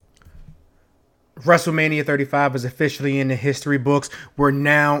WrestleMania 35 is officially in the history books. We're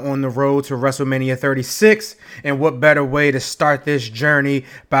now on the road to WrestleMania 36. And what better way to start this journey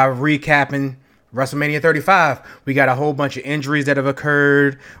by recapping WrestleMania 35? We got a whole bunch of injuries that have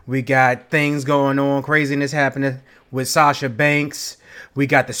occurred. We got things going on, craziness happening with Sasha Banks. We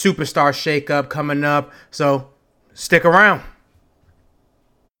got the Superstar shakeup coming up. So stick around.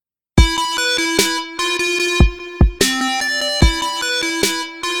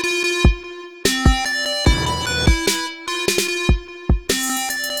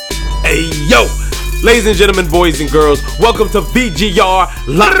 Hey, yo, ladies and gentlemen, boys and girls, welcome to VGR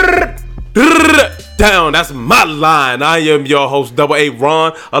Down. That's my line. I am your host, Double A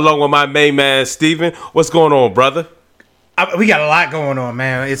Ron, along with my main man, Steven. What's going on, brother? We got a lot going on,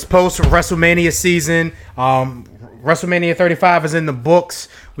 man. It's post WrestleMania season. WrestleMania 35 is in the books.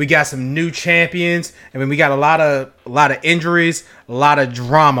 We got some new champions. I mean, we got a lot of injuries, a lot of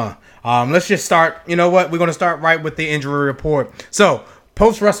drama. Let's just start. You know what? We're going to start right with the injury report. So,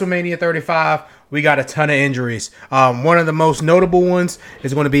 post WrestleMania 35, we got a ton of injuries. One of the most notable ones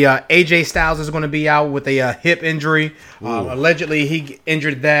is going to be AJ Styles is going to be out with a hip injury. Allegedly, he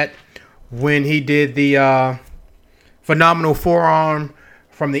injured that when he did the phenomenal forearm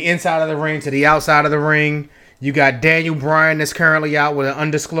from the inside of the ring to the outside of the ring. You got Daniel Bryan that's currently out with an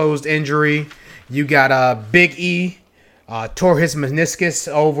undisclosed injury. You got Big E tore his meniscus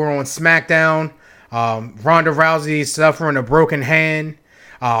over on SmackDown. Ronda Rousey suffering a broken hand.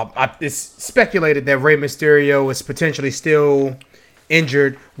 It's speculated that Rey Mysterio is potentially still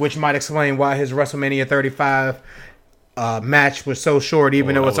injured, which might explain why his WrestleMania 35 match was so short,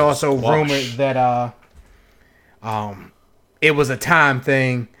 even though it's also rumored that it was a time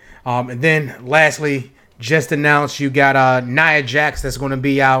thing. And then lastly, just announced you got Nia Jax that's going to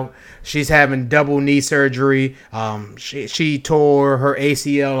be out. She's having double knee surgery. She tore her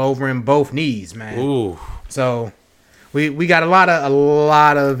ACL over in both knees, man. Ooh. So we got a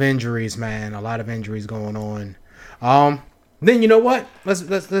lot of injuries, man. A lot of injuries going on. Then you know what?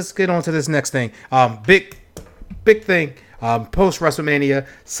 Let's get on to this next thing. Big thing. Post WrestleMania,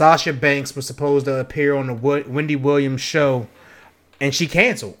 Sasha Banks was supposed to appear on the Wendy Williams show, and she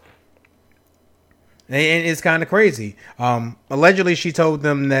canceled. And it's kind of crazy. Allegedly, she told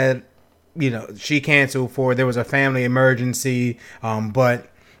them that, she canceled there was a family emergency. But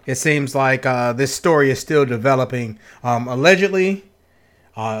it seems like this story is still developing. Allegedly,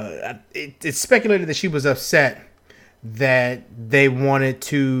 it's speculated that she was upset that they wanted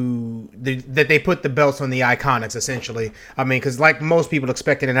that they put the belts on the Iconics, essentially. I mean, because like most people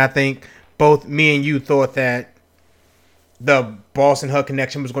expected, and I think both me and you thought that the Boss and Hug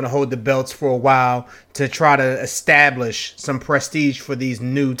Connection was going to hold the belts for a while to try to establish some prestige for these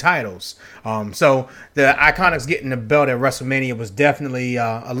new titles. So the Iconics getting the belt at WrestleMania was definitely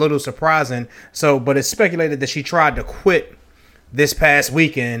a little surprising. But it's speculated that she tried to quit this past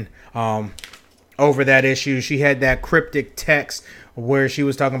weekend over that issue. She had that cryptic text where she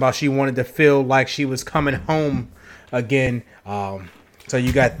was talking about she wanted to feel like she was coming home again. So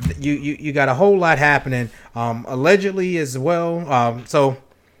you got a whole lot happening, allegedly as well. So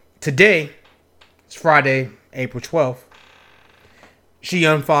today, it's Friday, April 12th. She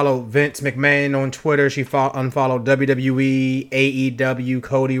unfollowed Vince McMahon on Twitter. She unfollowed WWE, AEW,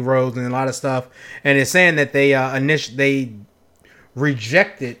 Cody Rhodes, and a lot of stuff. And it's saying that they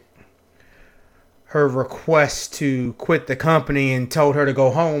rejected her request to quit the company and told her to go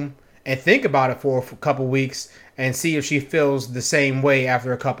home and think about it for a couple weeks and see if she feels the same way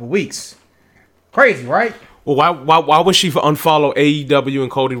after a couple weeks. Crazy, right? Well, why would she unfollow AEW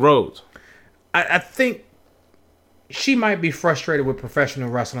and Cody Rhodes? I think she might be frustrated with professional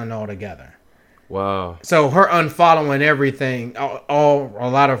wrestling altogether. Wow. So her unfollowing everything, a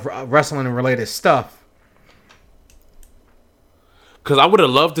lot of wrestling related stuff. Because I would have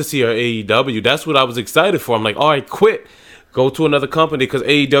loved to see her AEW. That's what I was excited for. I'm like, all right, quit. Go to another company, because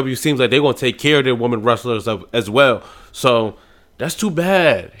AEW seems like they're going to take care of their women wrestlers as well. So that's too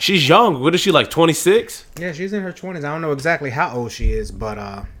bad. She's young. What is she, like 26? Yeah, she's in her 20s. I don't know exactly how old she is, but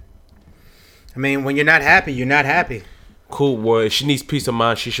I mean, when you're not happy, you're not happy. Cool. Well, if she needs peace of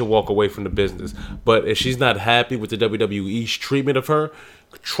mind, she should walk away from the business. But if she's not happy with the WWE's treatment of her,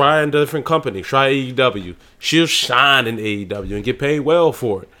 try a different company. Try AEW. She'll shine in AEW and get paid well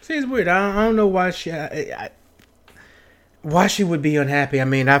for it. See, it's weird. I don't know why why she would be unhappy. I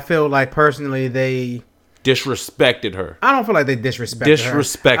mean, I feel like personally they disrespected her. I don't feel like they disrespected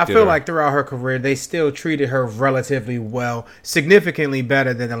her. I feel her. like throughout her career, they still treated her relatively well, significantly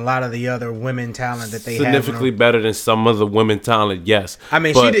better than a lot of the other women talent that they have. Significantly better than some of the women talent, yes. I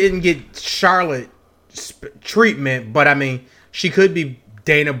mean, she didn't get Charlotte treatment, but I mean, she could be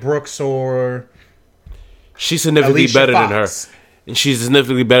Dana Brooks or She's significantly Alicia better than her. Fox. And she's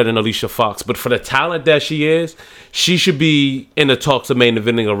significantly better than Alicia Fox. But for the talent that she is, she should be in the talks of main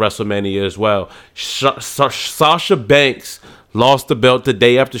eventing of WrestleMania as well. Sasha Banks lost the belt the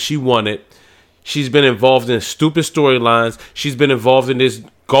day after she won it. She's been involved in stupid storylines. She's been involved in this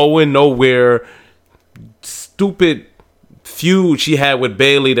going nowhere, stupid feud she had with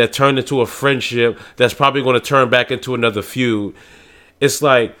Bayley that turned into a friendship that's probably going to turn back into another feud. It's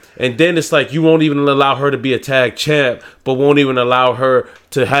like, and then it's like you won't even allow her to be a tag champ, but won't even allow her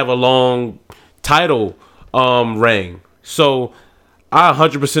to have a long title reign. So I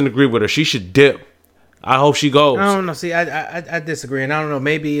 100% agree with her. She should dip. I hope she goes. I don't know. See, I disagree, and I don't know.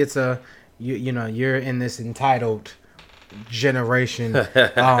 Maybe it's you know, you're in this entitled generation,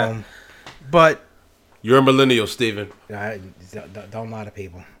 but You're a millennial, Steven. don't lie to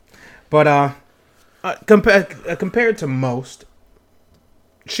people. But compared to most,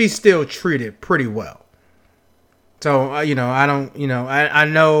 she's still treated pretty well. So you know, I don't. You know, I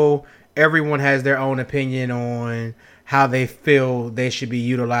know everyone has their own opinion on how they feel they should be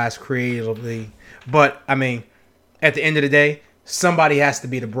utilized creatively. But I mean, at the end of the day, somebody has to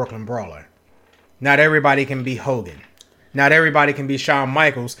be the Brooklyn Brawler. Not everybody can be Hogan. Not everybody can be Shawn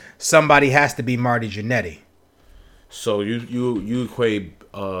Michaels. Somebody has to be Marty Jannetty. So you equate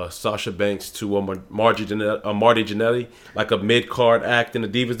Sasha Banks to Marty Jannetty, like a mid-card act in the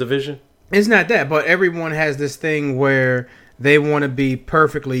Divas division? It's not that, but everyone has this thing where they want to be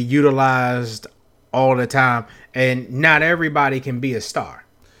perfectly utilized all the time, and not everybody can be a star.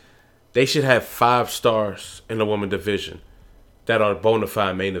 They should have 5 stars in the women division that are bona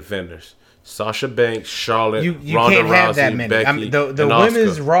fide main eventers. Sasha Banks, Charlotte, You Ronda can't Rousey, have that many. Becky, I mean, the and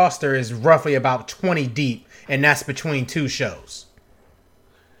women's Asuka. roster is roughly about 20 deep, and that's between 2 shows.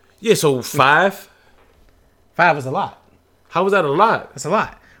 Yeah, so 5? 5 is a lot. How was that a lot? That's a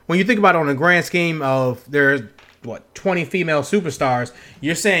lot. When you think about it on the grand scheme of there's 20 female superstars,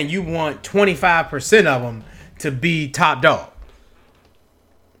 you're saying you want 25% of them to be top dog.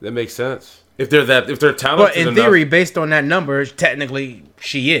 That makes sense. If they're talented But in enough, theory, based on that number, technically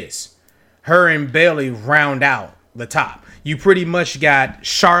she is. Her and Bayley round out the top. You pretty much got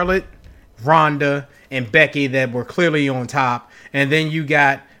Charlotte, Ronda, and Becky that were clearly on top, and then you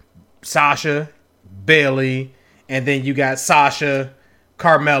got Sasha, Bayley, and then you got Sasha,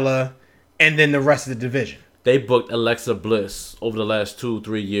 Carmella, and then the rest of the division. they booked Alexa Bliss over the last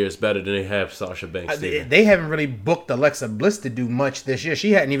 2-3 years better than they have Sasha Banks. They haven't really booked Alexa Bliss to do much this year.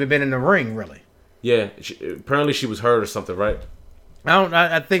 She hadn't even been in the ring, really. Yeah, apparently she was hurt or something, right?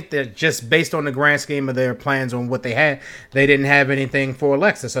 I think that just based on the grand scheme of their plans on what they had, they didn't have anything for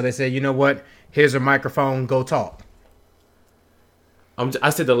Alexa. So they said, you know what? Here's a microphone. Go talk. I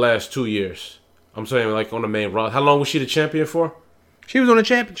said the last 2 years. I'm saying like on the main roster. How long was she the champion for? She was a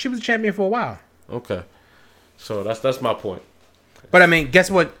champion for a while. Okay, so that's my point. But I mean,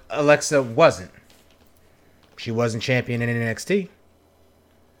 guess what? Alexa wasn't. She wasn't champion in NXT.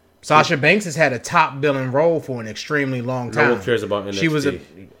 Sasha Banks has had a top billing role for an extremely long time. No one cares about NXT. She was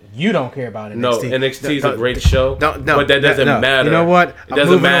you don't care about NXT. No, NXT is a great show, but that doesn't matter. You know what? It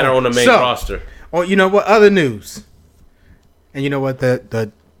doesn't matter on the main roster. Oh, you know what? Other news. And you know what?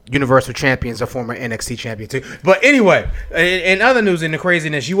 The Universal Champion's a former NXT champion too. But anyway, in other news, in the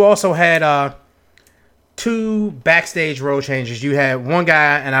craziness, you also had 2 backstage role changes. You had one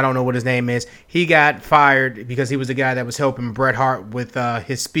guy, and I don't know what his name is. He got fired because he was the guy that was helping Bret Hart with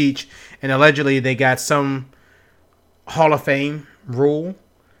his speech, and allegedly they got some Hall of Fame rule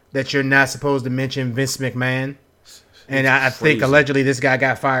that you're not supposed to mention Vince McMahon. And I think allegedly this guy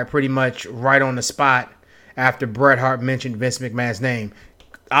got fired pretty much right on the spot after Bret Hart mentioned Vince McMahon's name.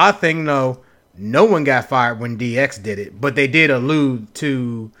 Odd thing though, no one got fired when DX did it, but they did allude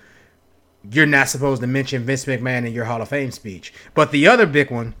to you're not supposed to mention Vince McMahon in your Hall of Fame speech. But the other big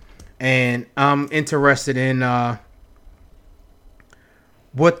one, and I'm interested in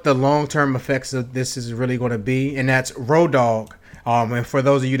what the long-term effects of this is really going to be, and that's Road Dogg. And for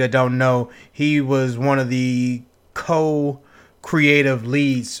those of you that don't know, he was one of the co-creative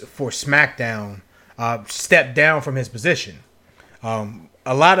leads for SmackDown, stepped down from his position.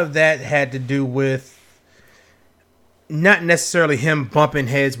 A lot of that had to do with not necessarily him bumping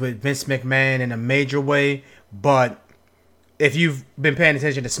heads with Vince McMahon in a major way, but if you've been paying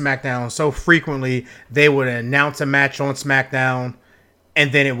attention to SmackDown so frequently, they would announce a match on SmackDown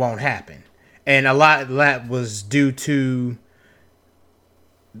and then it won't happen. And a lot of that was due to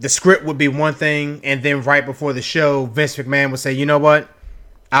the script would be one thing, and then right before the show, Vince McMahon would say, you know what?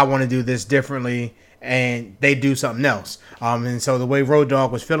 I want to do this differently, and they do something else. And so the way Road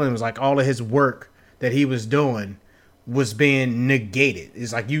Dogg was feeling was like all of his work that he was doing was being negated.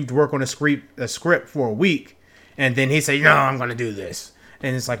 It's like you work on a script for a week, and then he say, "No, I'm going to do this,"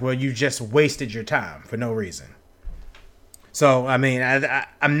 and it's like, well, you just wasted your time for no reason. So I mean,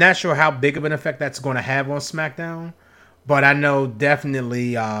 I'm not sure how big of an effect that's going to have on SmackDown, but I know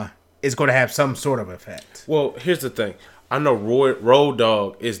definitely it's going to have some sort of effect. Well, here's the thing. I know Road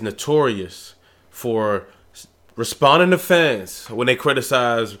Dogg is notorious for responding to fans when they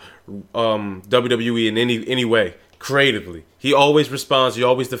criticize WWE in any way, creatively. He always responds. He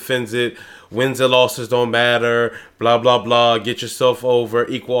always defends it. Wins and losses don't matter. Blah, blah, blah. Get yourself over.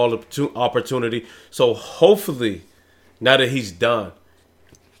 Equal opportunity. So hopefully, now that he's done,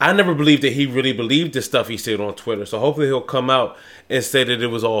 I never believed that he really believed the stuff he said on Twitter. So hopefully he'll come out and say that it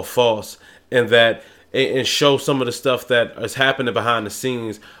was all false and that and show some of the stuff that is happening behind the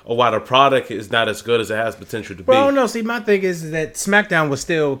scenes or why the product is not as good as it has potential to be. Well, no, see, my thing is that SmackDown was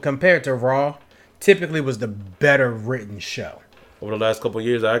still, compared to Raw, typically was the better written show. Over the last couple of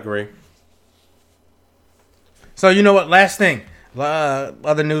years, I agree. So, you know what? Last thing.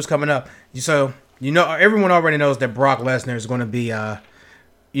 Other news coming up. So, everyone already knows that Brock Lesnar is going to be,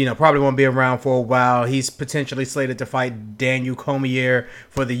 probably won't be around for a while. He's potentially slated to fight Daniel Cormier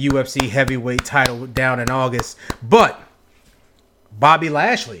for the UFC heavyweight title down in August. But Bobby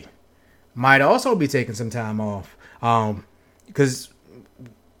Lashley might also be taking some time off. Because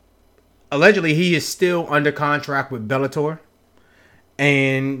allegedly he is still under contract with Bellator.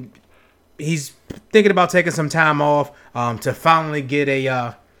 And he's thinking about taking some time off to finally get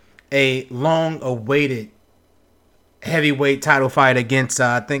a long-awaited heavyweight title fight against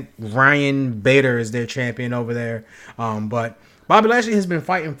I think Ryan Bader is their champion over there. But Bobby Lashley has been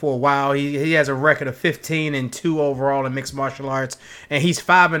fighting for a while. He has a record of 15-2 overall in mixed martial arts, and he's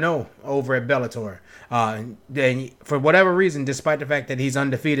 5-0 over at Bellator. And for whatever reason, despite the fact that he's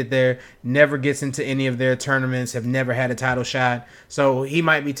undefeated there, never gets into any of their tournaments, have never had a title shot. So he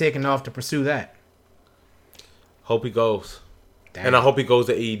might be taking off to pursue that. Hope he goes. Damn. And I hope he goes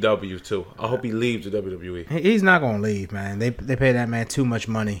to AEW too. I hope he leaves the WWE. He's not going to leave, man. They pay that man too much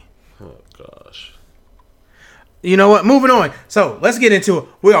money. Oh, gosh. You know what? Moving on. So, let's get into it.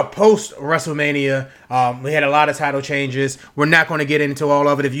 We are post-WrestleMania. We had a lot of title changes. We're not going to get into all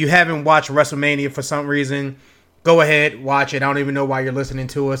of it. If you haven't watched WrestleMania for some reason, go ahead, watch it. I don't even know why you're listening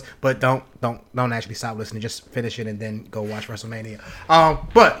to us, but don't actually stop listening. Just finish it and then go watch WrestleMania.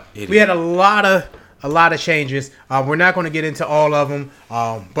 But we had a lot of changes. We're not going to get into all of them.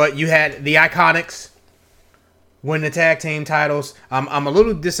 But you had the Iconics win the tag team titles. I'm a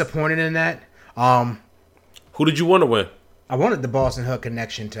little disappointed in that. Who did you want to win? I wanted the Boston Hug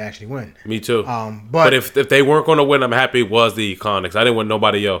Connection to actually win. Me too. But if they weren't going to win, I'm happy it was the Iconics. I didn't want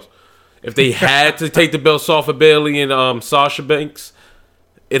nobody else. If they had to take the belts off of Bayley and Sasha Banks,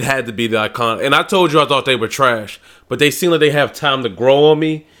 it had to be the Iconics. And I told you I thought they were trash, but they seem like they have time to grow on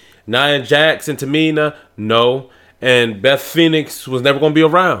me. Nia Jax and Tamina, no. And Beth Phoenix was never going to be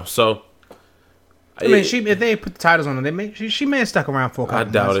around, so. I mean, if they put the titles on them, she may have stuck around for a couple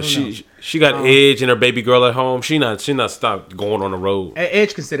I doubt it. She got Edge and her baby girl at home. She not stopped going on the road.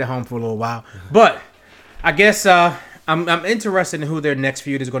 Edge can sit at home for a little while. But I guess I'm interested in who their next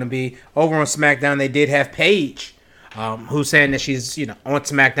feud is going to be. Over on SmackDown, they did have Paige, who's saying that she's on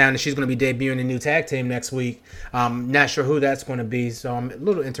SmackDown and she's going to be debuting a new tag team next week. Not sure who that's going to be, so I'm a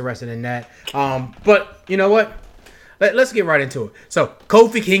little interested in that. But you know what? Let's get right into it. So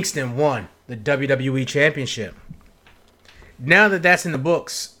Kofi Kingston won the WWE Championship. Now that that's in the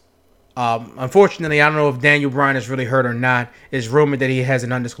books, unfortunately, I don't know if Daniel Bryan is really hurt or not. It's rumored that he has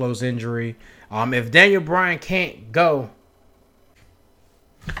an undisclosed injury. If Daniel Bryan can't go,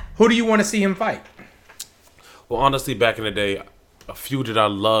 who do you want to see him fight? Well, honestly, back in the day, a feud that I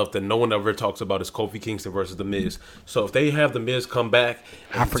loved that no one ever talks about is Kofi Kingston versus The Miz. So if they have The Miz come back...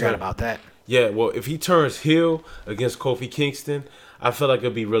 I forgot about that. Yeah, well, if he turns heel against Kofi Kingston, I feel like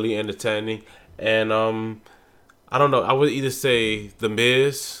it'd be really entertaining. And I don't know. I would either say The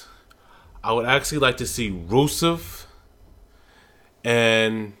Miz. I would actually like to see Rusev.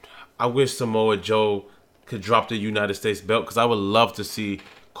 And I wish Samoa Joe could drop the United States belt because I would love to see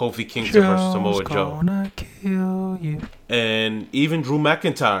Kofi Kingston versus Samoa Joe. Kill you. And even Drew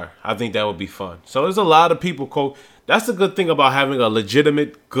McIntyre. I think that would be fun. So there's a lot of people. That's the good thing about having a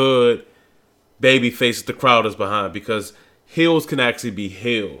legitimate, good baby face the crowd is behind because heels can actually be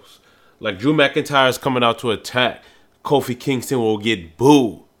heels. Like Drew McIntyre is coming out to attack. Kofi Kingston will get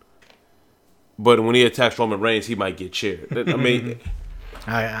booed. But when he attacks Roman Reigns, he might get cheered. I mean...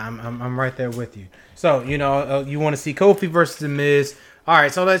 I'm right there with you. So, you want to see Kofi versus The Miz. All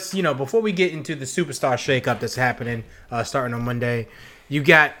right, so let's, before we get into the superstar shakeup that's happening starting on Monday, you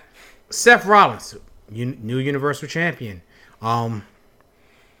got Seth Rollins, new Universal Champion.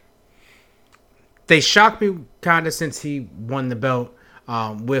 They shocked me kind of since he won the belt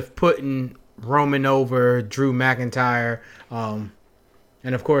with putting Roman over Drew McIntyre. And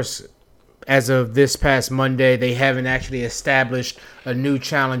of course, as of this past Monday, they haven't actually established a new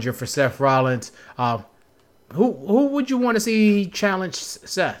challenger for Seth Rollins. Who would you want to see challenge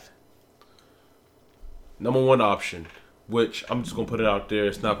Seth? Number one option, which I'm just going to put it out there.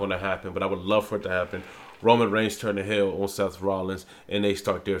 It's not going to happen, but I would love for it to happen. Roman Reigns turn the heel on Seth Rollins, and they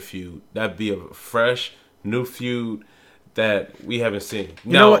start their feud. That'd be a fresh, new feud that we haven't seen.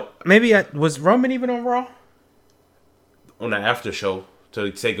 You know what? Maybe was Roman even on Raw? On the after show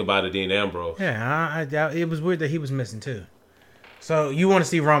to say goodbye to Dean Ambrose. Yeah, it was weird that he was missing too. So you want to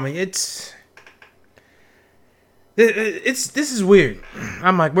see Roman? This is weird.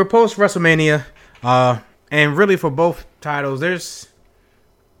 I'm like, we're post WrestleMania, and really for both titles,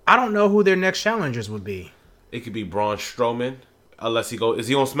 I don't know who their next challengers would be. It could be Braun Strowman, unless he go. Is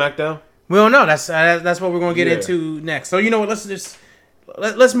he on SmackDown? We don't know. That's what we're gonna get into next. So you know what?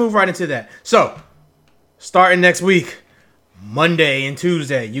 Let's move right into that. So starting next week, Monday and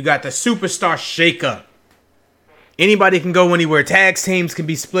Tuesday, you got the Superstar Shakeup. Anybody can go anywhere. Tag teams can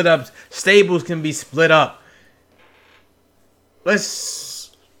be split up. Stables can be split up.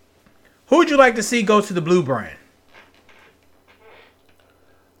 Who would you like to see go to the Blue brand?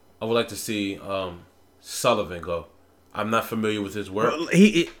 I would like to see Sullivan go. I'm not familiar with his work.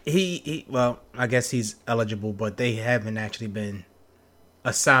 Well, I guess he's eligible, but they haven't actually been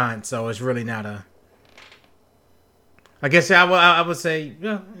assigned, so it's really not a. I guess I would say,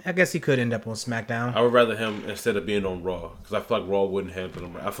 yeah, I guess he could end up on SmackDown. I would rather him instead of being on Raw, because I feel like Raw wouldn't handle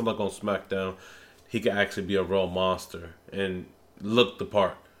him. I feel like on SmackDown, he could actually be a real monster and look the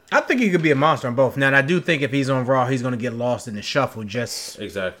part. I think he could be a monster on both. Now, I do think if he's on Raw, he's going to get lost in the shuffle just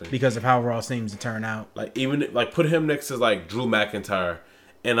exactly because of how Raw seems to turn out. Like even like put him next to like Drew McIntyre,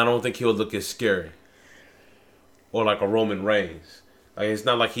 and I don't think he'll look as scary. Or like a Roman Reigns. Like it's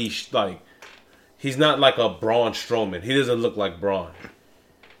not like he's not like a Braun Strowman. He doesn't look like Braun,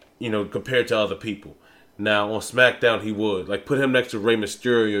 compared to other people. Now on SmackDown, he would like put him next to Rey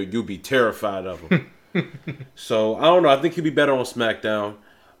Mysterio. You'd be terrified of him. So I don't know. I think he'd be better on SmackDown.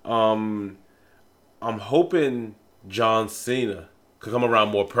 I'm hoping John Cena could come around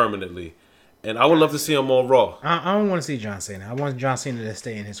more permanently, and I would love to see him on Raw. I don't want to see John Cena. I want John Cena to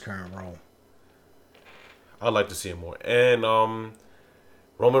stay in his current role. I'd like to see him more. And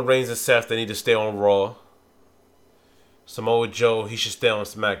Roman Reigns and Seth, they need to stay on Raw. Samoa Joe, he should stay on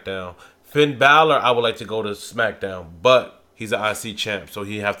SmackDown. Finn Balor, I would like to go to SmackDown, but he's an IC champ, so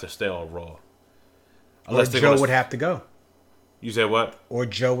he have to stay on Raw. Or Joe would have to go. You said what? Or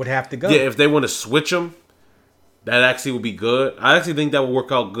Joe would have to go. Yeah, if they want to switch him, that actually would be good. I actually think that would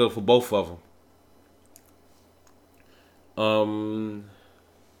work out good for both of them.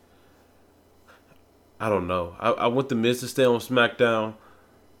 I don't know. I want The Miz to stay on SmackDown.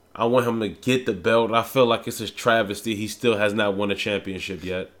 I want him to get the belt. I feel like it's a travesty. He still has not won a championship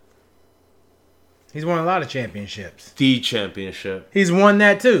yet. He's won a lot of championships. The championship. He's won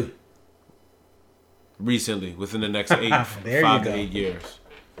that too. Recently, within the next 5 to 8 years.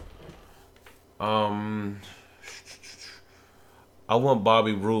 I want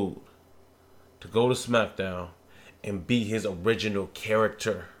Bobby Roode to go to SmackDown and be his original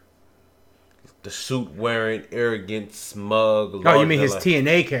character. The suit wearing, arrogant, smug. Oh, you mean his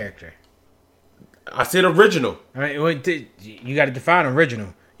TNA character? I said original. All right, you got to define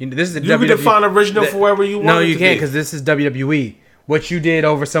original. This is the you WWE. Can define original for wherever you want. No, you can't, because this is WWE. What you did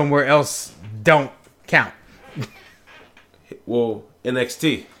over somewhere else don't count. Well,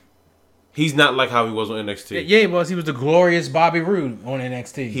 NXT. He's not like how he was on NXT. Yeah, he was. He was the glorious Bobby Roode on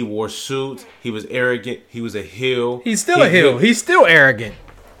NXT. He wore suits. He was arrogant. He was a heel. He's still a heel. He's still arrogant.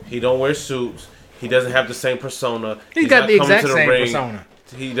 He don't wear suits. He doesn't have the same persona. He's got the exact same persona.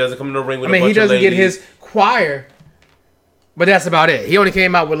 He doesn't come in the ring with a bunch of ladies. He doesn't get his choir, but that's about it. He only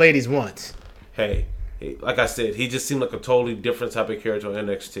came out with ladies once. Hey, like I said, he just seemed like a totally different type of character on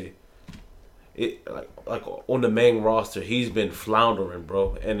NXT. Like on the main roster, he's been floundering,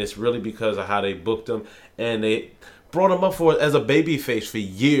 bro, and it's really because of how they booked him, and they brought him up as a babyface for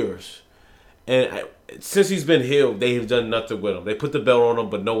years, and since he's been healed, they've done nothing with him. They put the belt on him,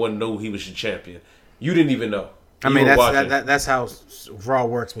 but no one knew he was the champion. You didn't even know. That's how Raw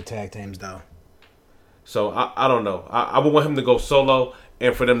works with tag teams, though. So I don't know. I would want him to go solo,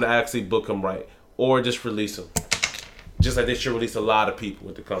 and for them to actually book him right, or just release him. Just like they should release a lot of people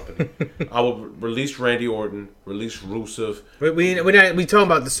with the company. I would release Randy Orton, release Rusev. We talking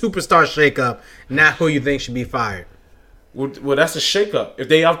about the Superstar shakeup, not who you think should be fired. Well, that's a shakeup. If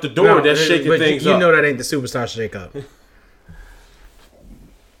they out the door, that's shaking things up. You know that ain't the superstar shakeup.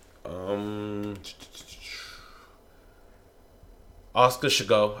 Asuka should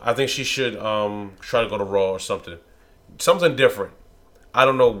go. I think she should try to go to Raw or something. Something different. I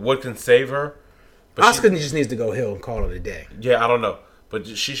don't know what can save her. But Asuka just needs to go heel and call it a day. Yeah, I don't know. But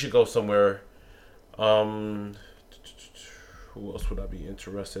she should go somewhere. Who else would I be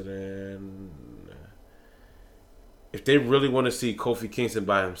interested in? If they really want to see Kofi Kingston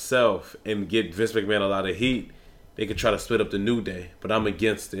by himself and get Vince McMahon a lot of heat, they could try to split up the New Day. But I'm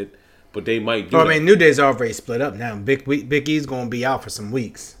against it. But they might do that. I mean, New Day's already split up now. Big E's going to be out for some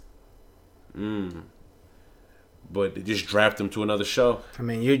weeks. But they just draft him to another show. I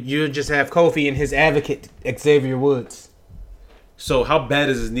mean, you just have Kofi and his advocate, Xavier Woods. So how bad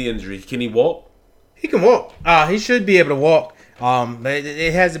is his knee injury? Can he walk? He can walk. He should be able to walk. But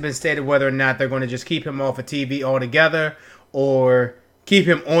it hasn't been stated whether or not they're going to just keep him off of TV altogether or keep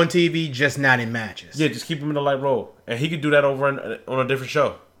him on TV, just not in matches. Yeah, just keep him in the light role. And he could do that over on a different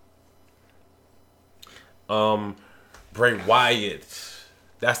show. Bray Wyatt.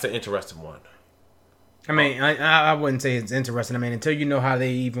 That's the interesting one. I mean, I wouldn't say it's interesting. I mean, until you know how they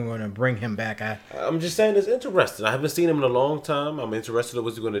even going to bring him back. I'm just saying it's interesting. I haven't seen him in a long time. I'm interested in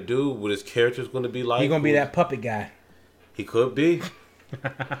what he's going to do, what his character's going to be like. He's going to be that puppet guy. He could be.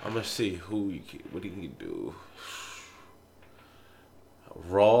 I'm going to see what he can do.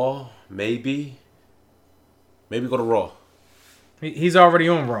 Raw, maybe. Maybe go to Raw. He's already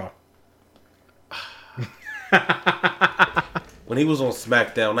on Raw. When he was on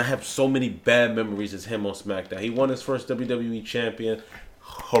SmackDown, I have so many bad memories as him on SmackDown. He won his first WWE champion.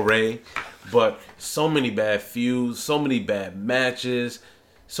 Hooray. But so many bad feuds, so many bad matches,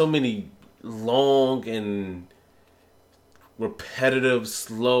 so many long and repetitive,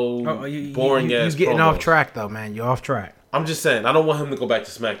 slow, boring ass You're getting promos. off track, though, man. You're off track. I'm just saying, I don't want him to go back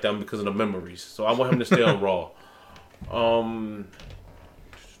to SmackDown because of the memories. So I want him to stay on Raw.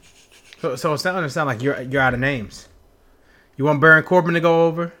 So it's starting to sound like you're out of names. You want Baron Corbin to go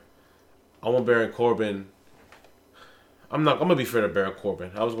over? I want Baron Corbin. I'm gonna be fair to Baron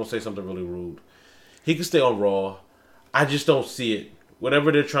Corbin. I was gonna say something really rude. He can stay on Raw. I just don't see it.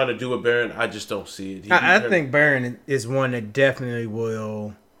 Whatever they're trying to do with Baron, I just don't see it. I think Baron is one that definitely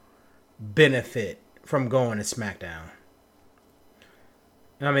will benefit from going to SmackDown.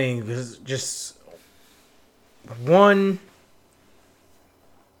 I mean, just one.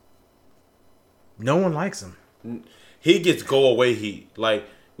 No one likes him. He gets go away heat. Like,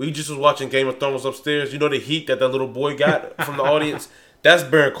 we just was watching Game of Thrones upstairs. You know the heat that little boy got from the audience? That's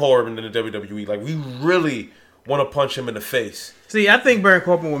Baron Corbin in the WWE. Like, we really want to punch him in the face. See, I think Baron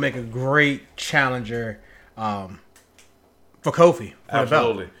Corbin will make a great challenger for Kofi.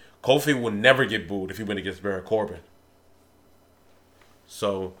 Absolutely. Kofi will never get booed if he went against Baron Corbin.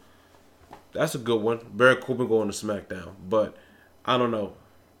 So, that's a good one. Baron Corbin going to SmackDown. But, I don't know.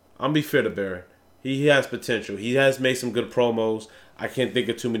 I'm going to be fair to Baron. He has potential. He has made some good promos. I can't think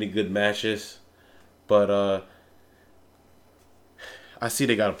of too many good matches. But I see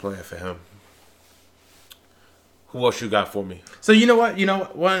they got a plan for him. Who else you got for me? So you know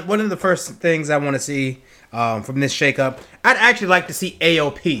what? One of the first things I want to see from this shakeup, I'd actually like to see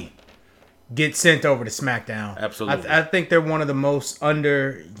AOP get sent over to SmackDown. Absolutely. I think they're one of the most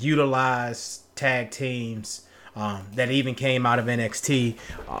underutilized tag teams that even came out of NXT.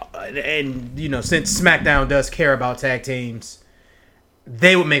 And, since SmackDown does care about tag teams,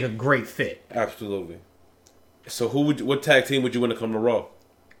 they would make a great fit. Absolutely. So what tag team would you want to come to Raw?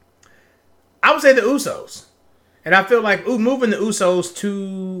 I would say the Usos. And I feel like moving the Usos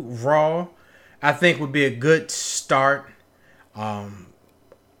to Raw, I think would be a good start.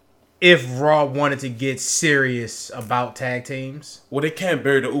 If Raw wanted to get serious about tag teams. Well, they can't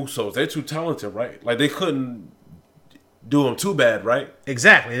bury the Usos. They're too talented, right? Like, they couldn't do them too bad, right?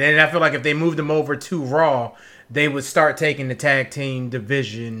 Exactly. And I feel like if they moved them over to Raw, they would start taking the tag team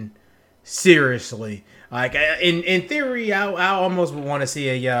division seriously. Like, in theory, I almost would want to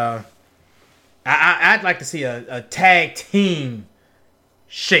see I'd like to see a tag team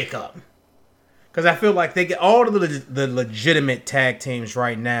shake-up. Because I feel like they get all of the legitimate tag teams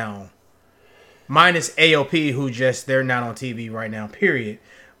right now, minus AOP, they're not on TV right now, period.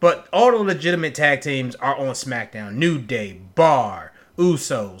 But all the legitimate tag teams are on SmackDown. New Day, Bar,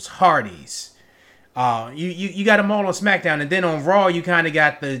 Usos, Hardys. You got them all on SmackDown. And then on Raw, you kind of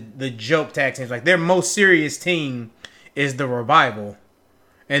got the joke tag teams. Like, their most serious team is the Revival.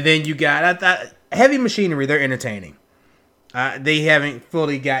 And then you got Heavy Machinery. They're entertaining. They haven't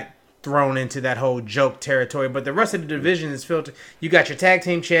fully got thrown into that whole joke territory. But the rest of the division is filled. You got your tag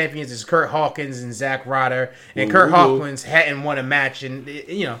team champions, it's Kurt Hawkins and Zack Ryder, and Kurt Hawkins hadn't won a match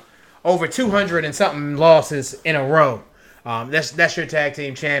in over 200 and something losses in a row. That's your tag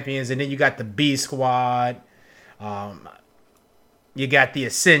team champions, and then you got the B Squad. You got the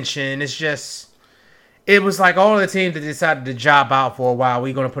Ascension. It was like all the teams that decided to job out for a while.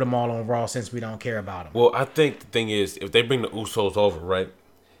 We're going to put them all on Raw since we don't care about them. Well, I think the thing is, if they bring the Usos over, right,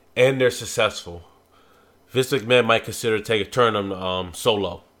 and they're successful, Vince McMahon might consider turn them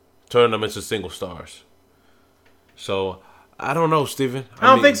solo, turn them into single stars. So, I don't know, Steven. I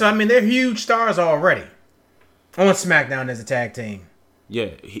don't think so. I mean, they're huge stars already on SmackDown as a tag team. Yeah,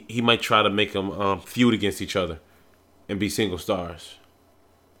 he might try to make them feud against each other and be single stars.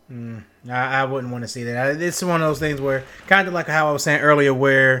 I wouldn't want to see that. It's one of those things where, kind of like how I was saying earlier,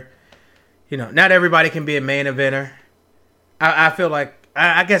 where, not everybody can be a main eventer. I feel like,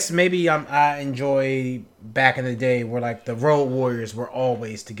 I guess maybe I enjoy back in the day where, like, the Road Warriors were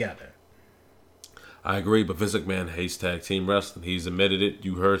always together. I agree, but Vince McMahon hates tag team wrestling. He's admitted it.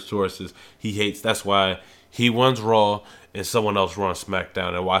 You heard sources. He hates. That's why he runs Raw and someone else runs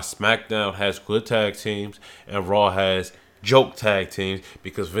SmackDown. And why SmackDown has good tag teams and Raw has joke tag teams,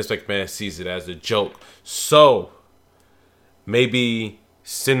 because Vince McMahon sees it as a joke. So maybe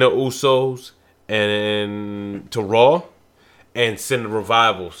send the Usos and to Raw and send the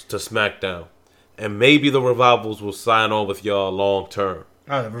Revivals to SmackDown, and maybe the Revivals will sign on with y'all long term.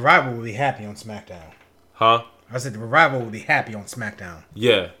 Oh, the Revival will be happy on SmackDown. Huh? I said the Revival will be happy on SmackDown.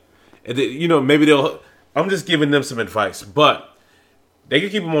 Yeah, and maybe they'll. I'm just giving them some advice, but they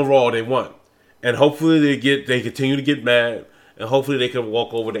can keep them on Raw all they want. And hopefully they continue to get mad, and hopefully they can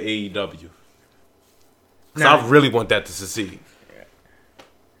walk over to AEW. Because I really want that to succeed.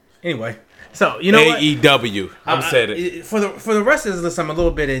 Anyway, so AEW. I'm saying it. For the rest of this list, I'm a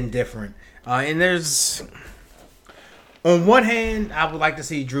little bit indifferent. And there's, on one hand, I would like to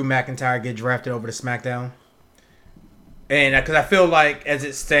see Drew McIntyre get drafted over to SmackDown, and because I feel like as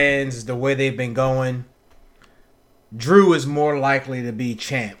it stands, the way they've been going, Drew is more likely to be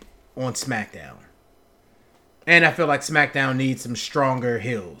champ on SmackDown. And I feel like SmackDown needs some stronger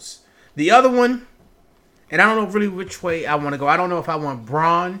heels. The other one, and I don't know really which way I want to go. I don't know if I want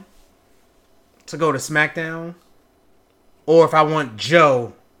Braun to go to SmackDown or if I want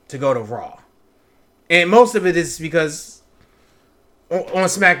Joe to go to Raw. And most of it is because on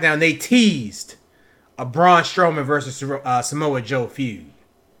SmackDown they teased a Braun Strowman versus Samoa Joe feud.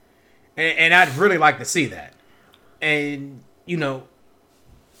 And I'd really like to see that. And,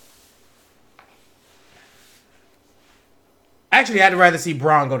 actually, I'd rather see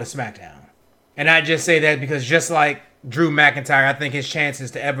Braun go to SmackDown. And I just say that because just like Drew McIntyre, I think his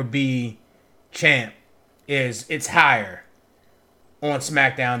chances to ever be champ it's higher on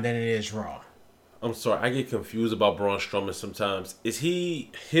SmackDown than it is Raw. I'm sorry, I get confused about Braun Strowman sometimes. Is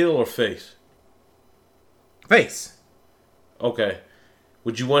he heel or face? Face. Okay.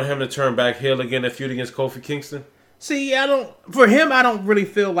 Would you want him to turn back heel again and feud against Kofi Kingston? See, I don't really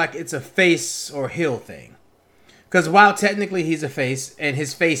feel like it's a face or heel thing. Because while technically he's a face, and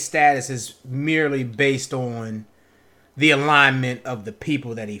his face status is merely based on the alignment of the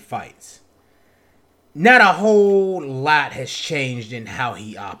people that he fights, not a whole lot has changed in how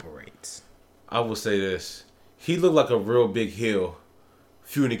he operates. I will say this. He looked like a real big heel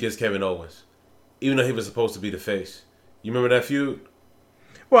feuding against Kevin Owens, even though he was supposed to be the face. You remember that feud?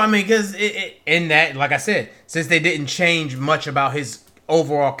 Well, I mean, because in that, like I said, since they didn't change much about his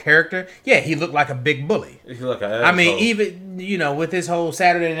overall character, yeah, he looked like a big bully. He looked like an asshole. I mean, even, with his whole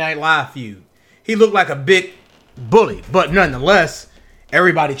Saturday Night Live feud, he looked like a big bully. But nonetheless,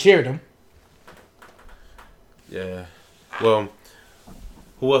 everybody cheered him. Yeah. Well,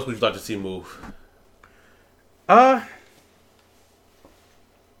 who else would you like to see move?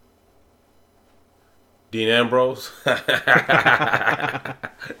 Dean Ambrose.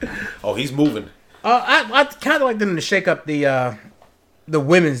 Oh, he's moving. I kind of like them to shake up the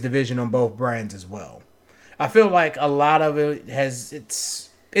women's division on both brands as well. I feel like a lot of it it's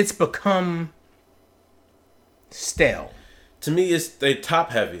become stale. To me, they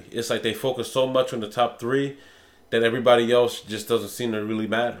top heavy. It's like they focus so much on the top three that everybody else just doesn't seem to really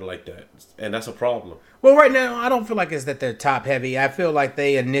matter like that, and that's a problem. Well, right now, I don't feel like it's that they're top heavy. I feel like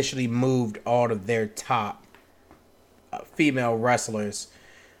they initially moved all of their top female wrestlers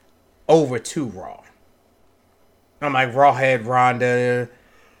over to Raw. I'm like, Raw had Ronda,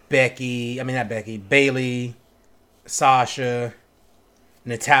 Bayley, Sasha,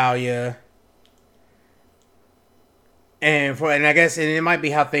 Natalya. And I guess it might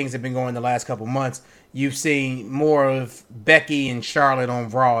be how things have been going the last couple months. you've seen more of Becky and Charlotte on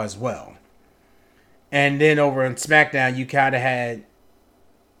Raw as well. And then over on SmackDown, you kind of had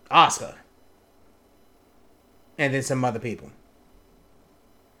Asuka. And then some other people.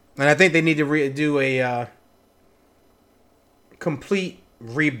 And I think they need to do a complete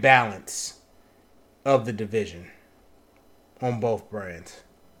rebalance of the division on both brands.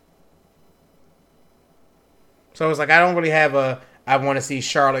 So it's like I don't really have I want to see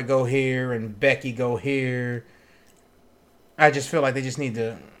Charlotte go here and Becky go here. I just feel like they just need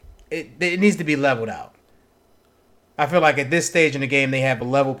to it needs to be leveled out. I feel like at this stage in the game they have a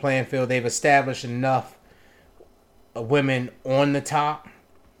level playing field. They've established enough women on the top,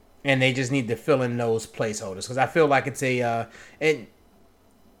 and they just need to fill in those placeholders because I feel like it's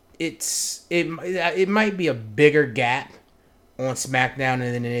it might be a bigger gap on SmackDown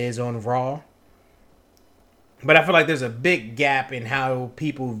than it is on Raw. But I feel like there's a big gap in how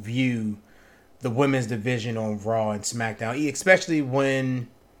people view the women's division on Raw and SmackDown, especially when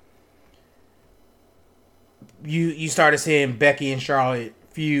you started seeing Becky and Charlotte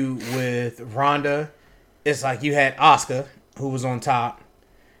feud with Ronda. It's like you had Asuka, who was on top,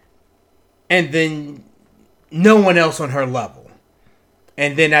 and then no one else on her level.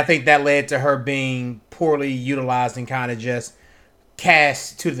 And then I think that led to her being poorly utilized and kind of just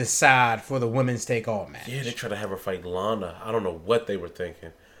cast to the side for the women's take-all match. Yeah, they tried to have her fight Lana. I don't know what they were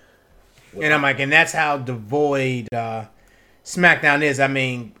thinking. And I'm like, and that's how devoid SmackDown is. I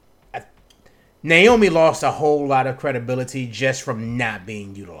mean, Naomi lost a whole lot of credibility just from not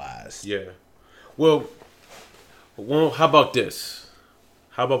being utilized. Yeah. Well, how about this?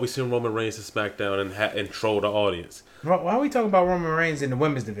 How about we send Roman Reigns to SmackDown and troll the audience? Why are we talking about Roman Reigns in the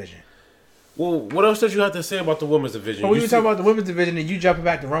women's division? Well, what else did you have to say about the women's division? We were talking about the women's division and you jumping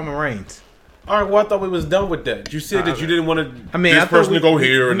back to Roman Reigns. All right, well, I thought we was done with that. You said that you didn't want this person to go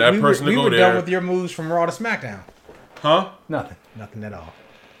here and that person to go there. We were done with your moves from Raw to SmackDown. Huh? Nothing at all.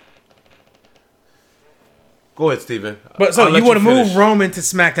 Go ahead, Steven. But so you want to move Roman to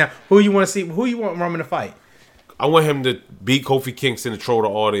SmackDown. Who you want to see? Who you want Roman to fight? I want him to beat Kofi Kingston and troll the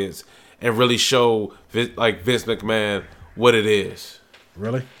audience and really show Vince McMahon what it is.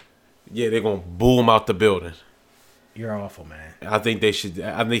 Really? Yeah, they're gonna boo him out the building. You're awful, man. I think he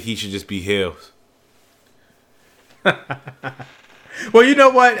should just be heels. Well, you know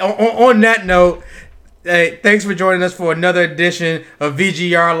what? On that note, hey, thanks for joining us for another edition of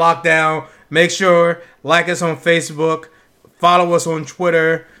VGR Lockdown. Make sure like us on Facebook, follow us on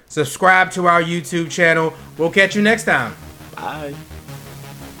Twitter, subscribe to our YouTube channel. We'll catch you next time. Bye.